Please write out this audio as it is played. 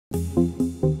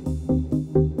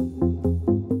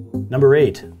Number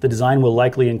 8, the design will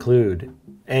likely include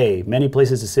A, many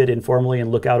places to sit informally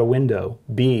and look out a window.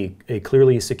 B, a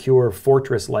clearly secure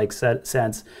fortress-like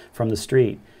sense from the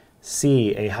street.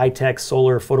 C, a high-tech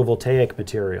solar photovoltaic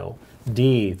material.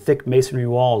 D, thick masonry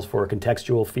walls for a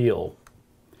contextual feel.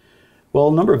 Well,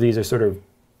 a number of these are sort of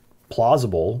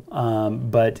plausible,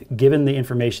 but given the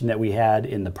information that we had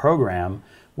in the program,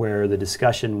 where the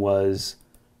discussion was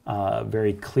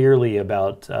very clearly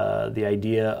about the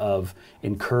idea of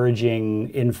encouraging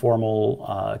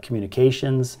informal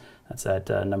communications. That's that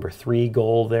number 3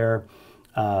 goal there.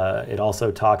 It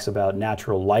also talks about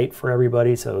natural light for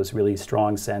everybody, so it's really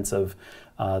strong sense of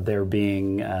there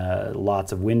being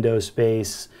lots of window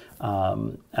space,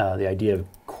 the idea of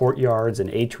courtyards and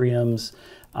atriums,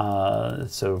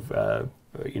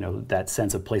 you know, that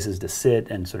sense of places to sit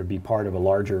and sort of be part of a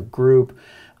larger group.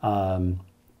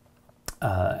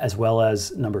 As well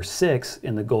as number 6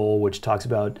 in the goal, which talks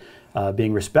about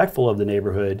being respectful of the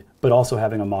neighborhood, but also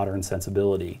having a modern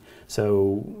sensibility.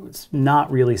 So it's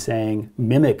not really saying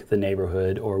mimic the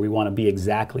neighborhood or we want to be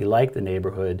exactly like the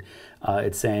neighborhood.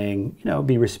 It's saying, you know,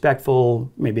 be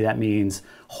respectful. Maybe that means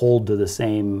hold to the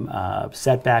same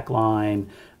setback line,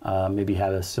 maybe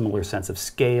have a similar sense of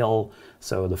scale.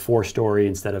 So the 4-story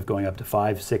instead of going up to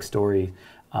 5, 6-story.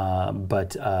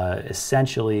 But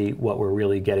essentially what we're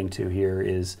really getting to here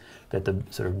is that the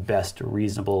sort of best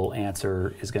reasonable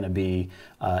answer is going to be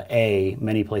A,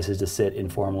 many places to sit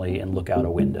informally and look out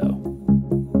a window.